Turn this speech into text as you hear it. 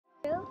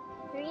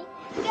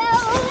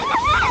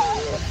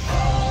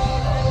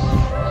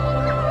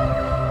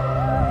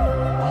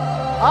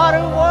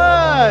Otaru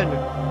won!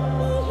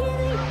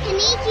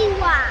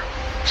 Konnichiwa.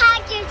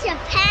 Hiking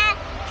Japan,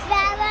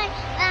 traveling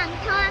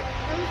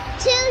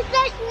to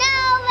the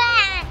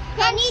snowland.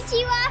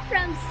 Konnichiwa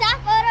from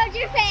Sapporo,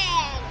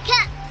 Japan.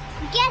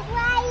 Guess where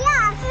I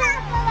am?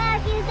 Sapporo,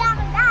 Japan.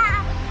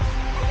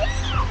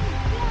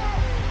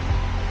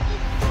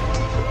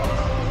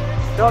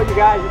 So you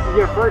guys, this is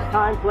your first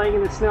time playing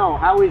in the snow.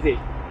 How is it?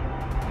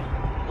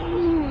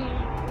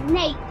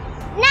 Nice.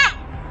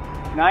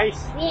 Nice?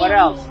 Really What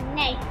else?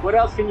 Nice. What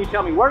else can you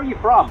tell me? Where are you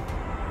from?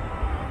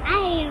 I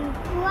am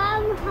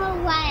from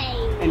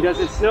Hawaii. And does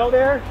it snow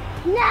there?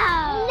 No.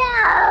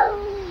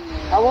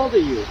 How old are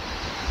you?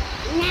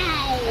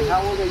 9. And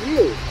how old are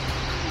you?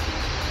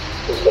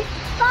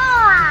 4.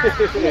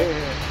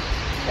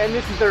 And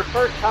this is their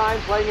first time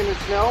playing in the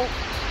snow.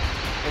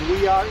 And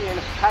we are in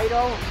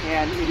Hokkaido,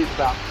 and it is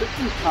about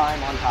Christmas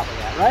time on top of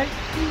that, right?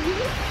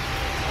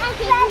 I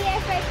came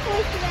here for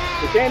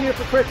Christmas. We came here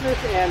for Christmas,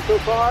 and so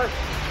far,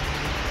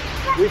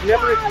 we've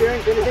never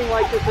experienced anything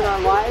like this in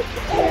our lives.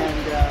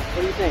 And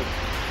what do you think?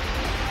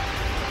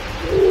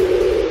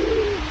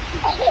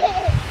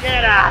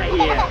 Get out of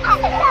here!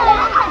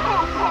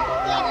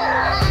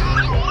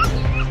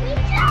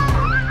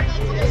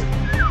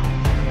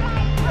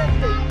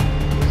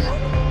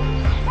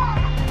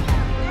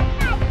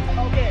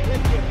 Okay,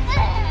 let's get it.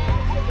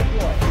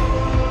 Deploy.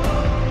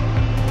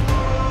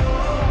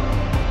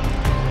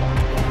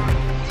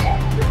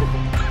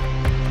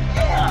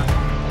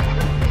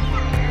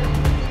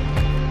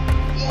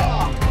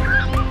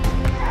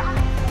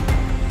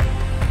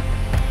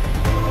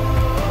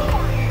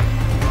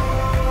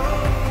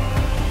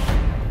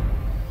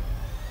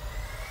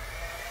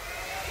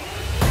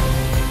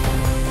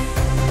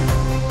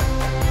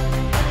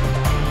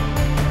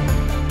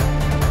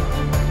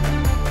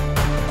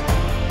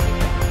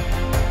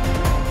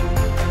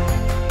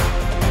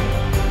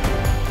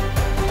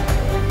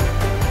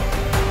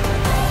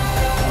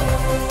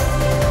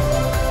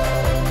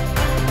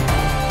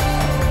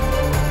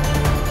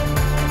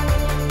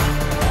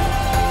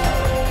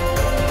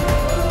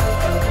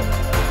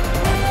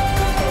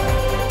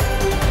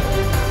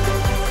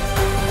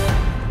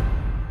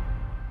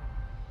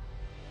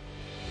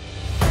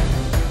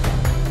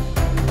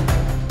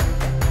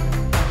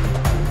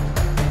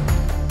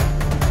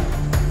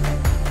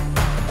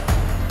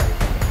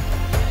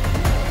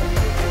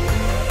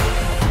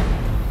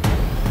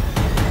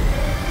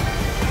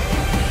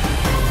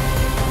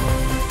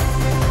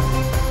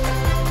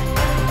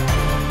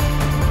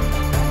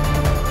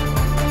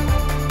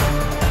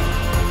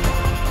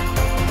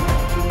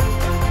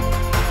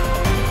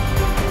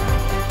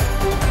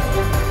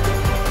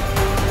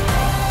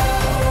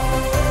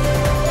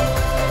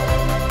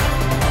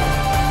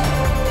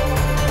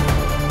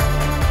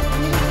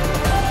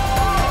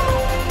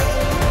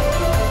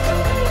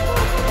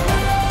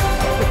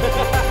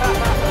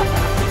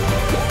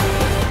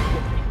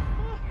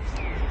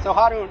 So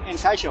Haru and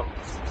Kaisho,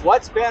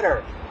 what's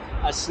better,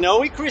 a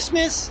snowy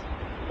Christmas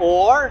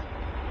or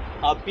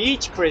a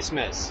beach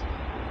Christmas?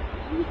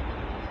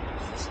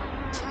 Is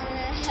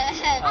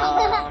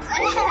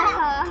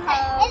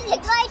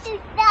it going to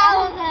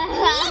snow?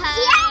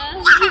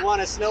 You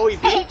want a snowy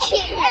beach?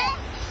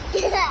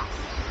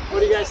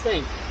 What do you guys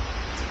think?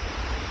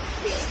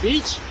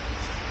 Beach?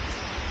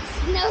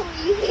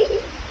 Snowy.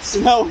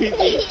 Snowy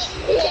beach.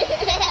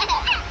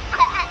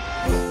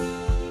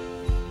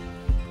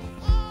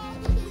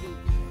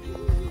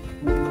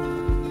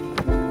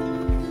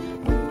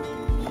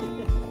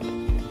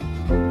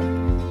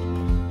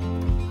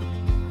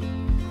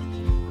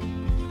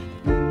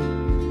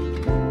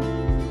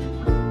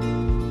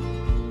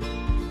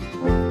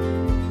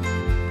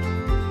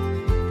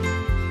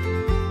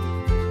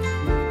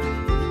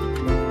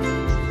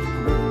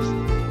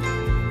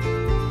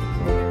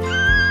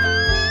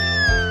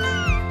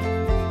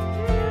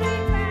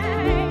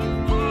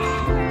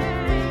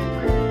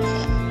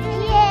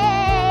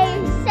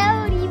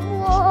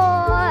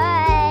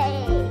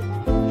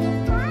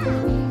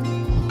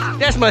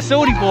 That's my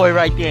sody boy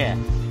right there.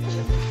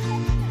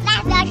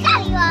 That's my sody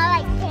boy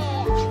right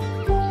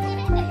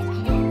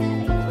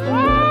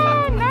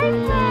there.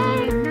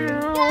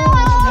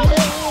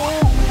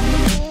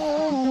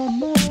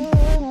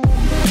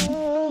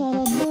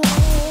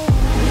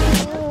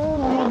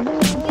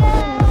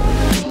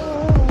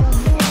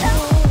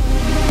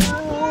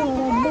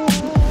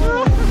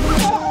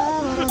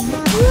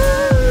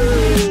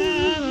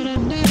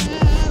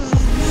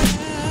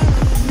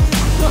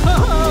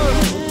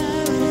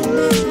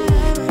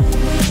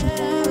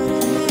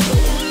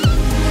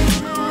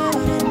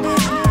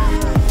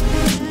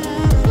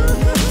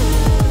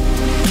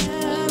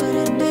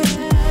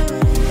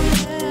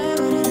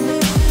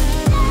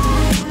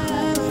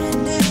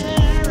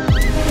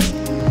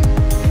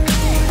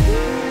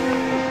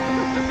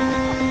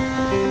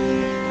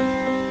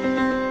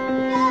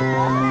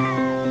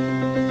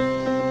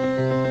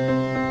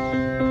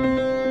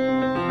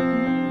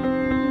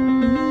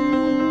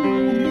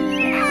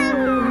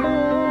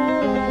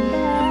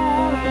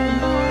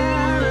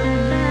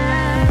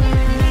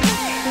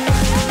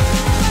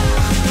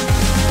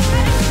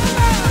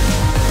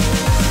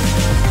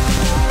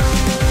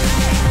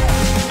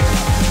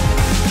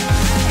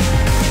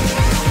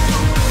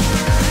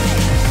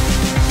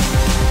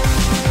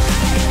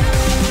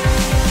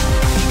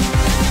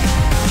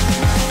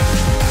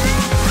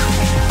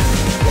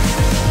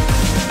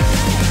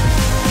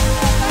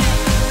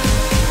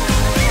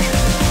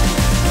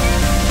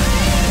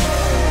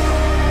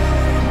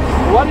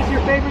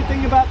 favorite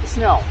thing about the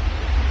snow?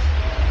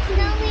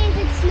 Snow means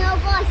it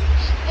snowballs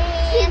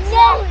and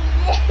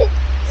snowiness.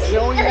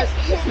 Snowiness,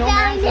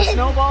 snowmans and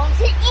snowballs?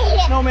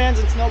 Snowmans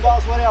and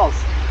snowballs, what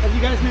else? Have you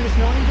guys made a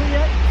snow angel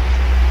yet?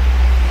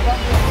 How about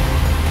this?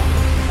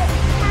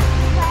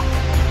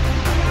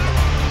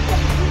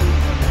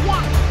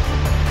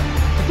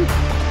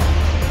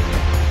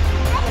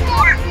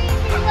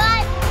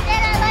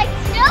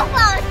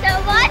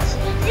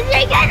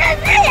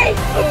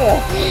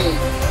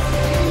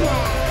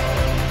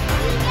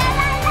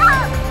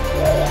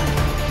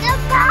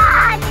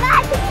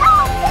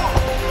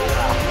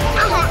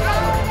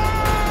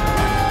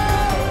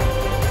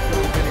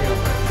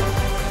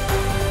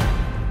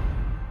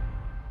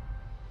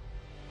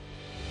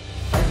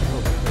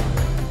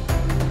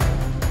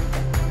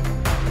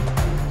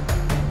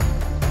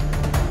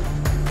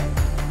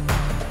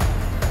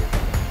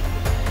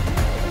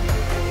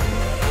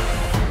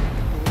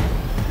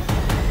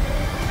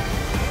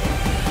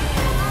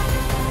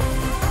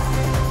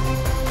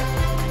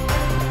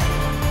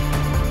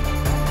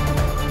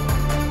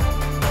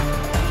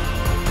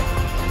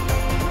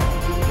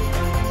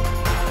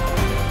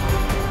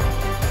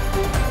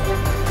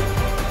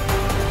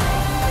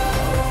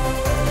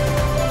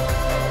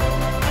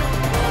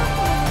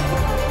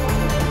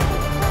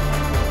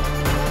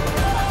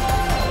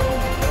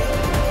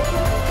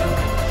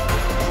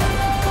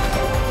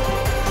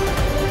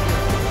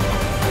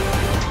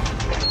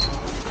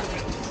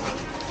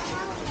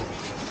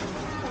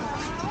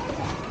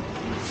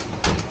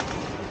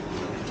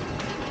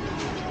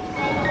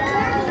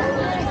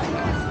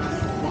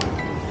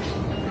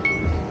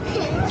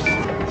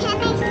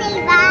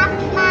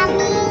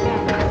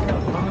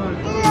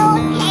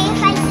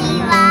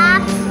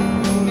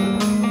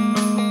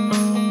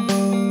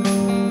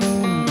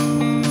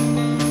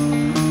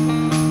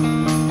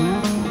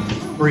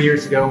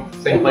 Years ago,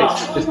 same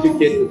place, just 2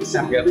 kids, but this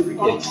time we got 3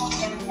 kids.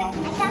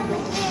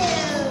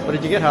 What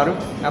did you get, Haru?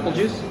 Apple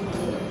juice?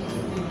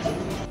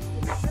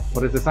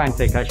 What does the sign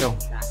say, Kaisho?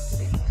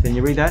 Can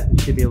you read that? You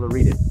should be able to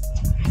read it.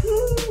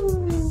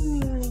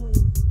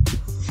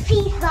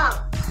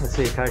 Pizza. Let's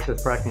see,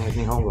 Kaisho's practicing with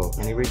Nihongo.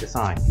 Can you read the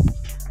sign?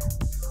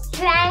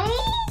 Train?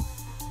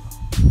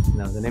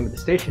 No, the name of the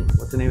station.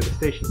 What's the name of the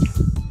station?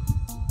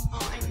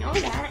 Oh, I know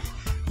that.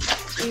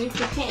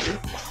 It's a pin.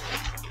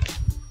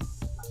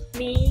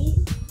 Me.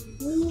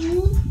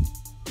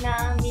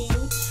 Nami.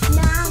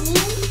 Nami.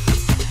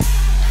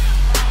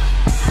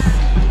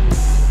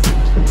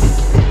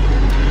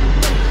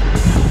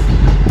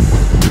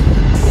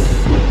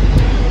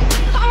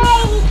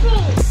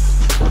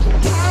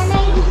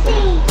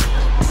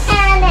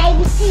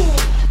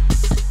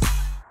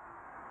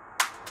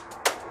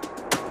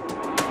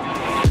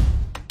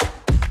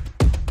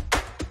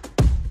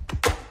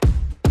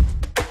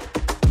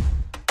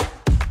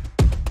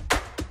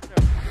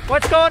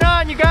 What's going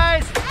on, you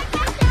guys?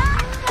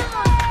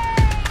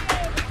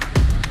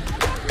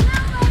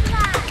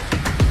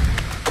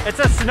 It's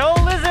a snow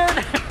lizard!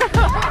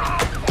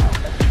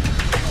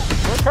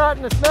 We're caught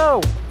in the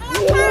snow!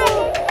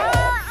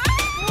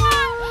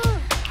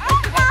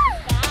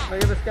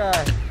 Look at the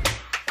sky!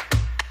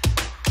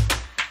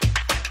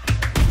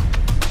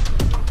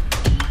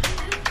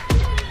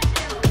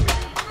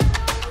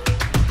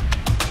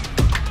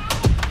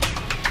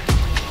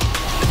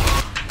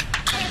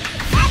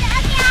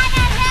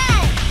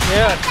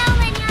 Yeah.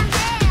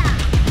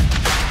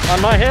 On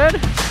my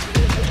head?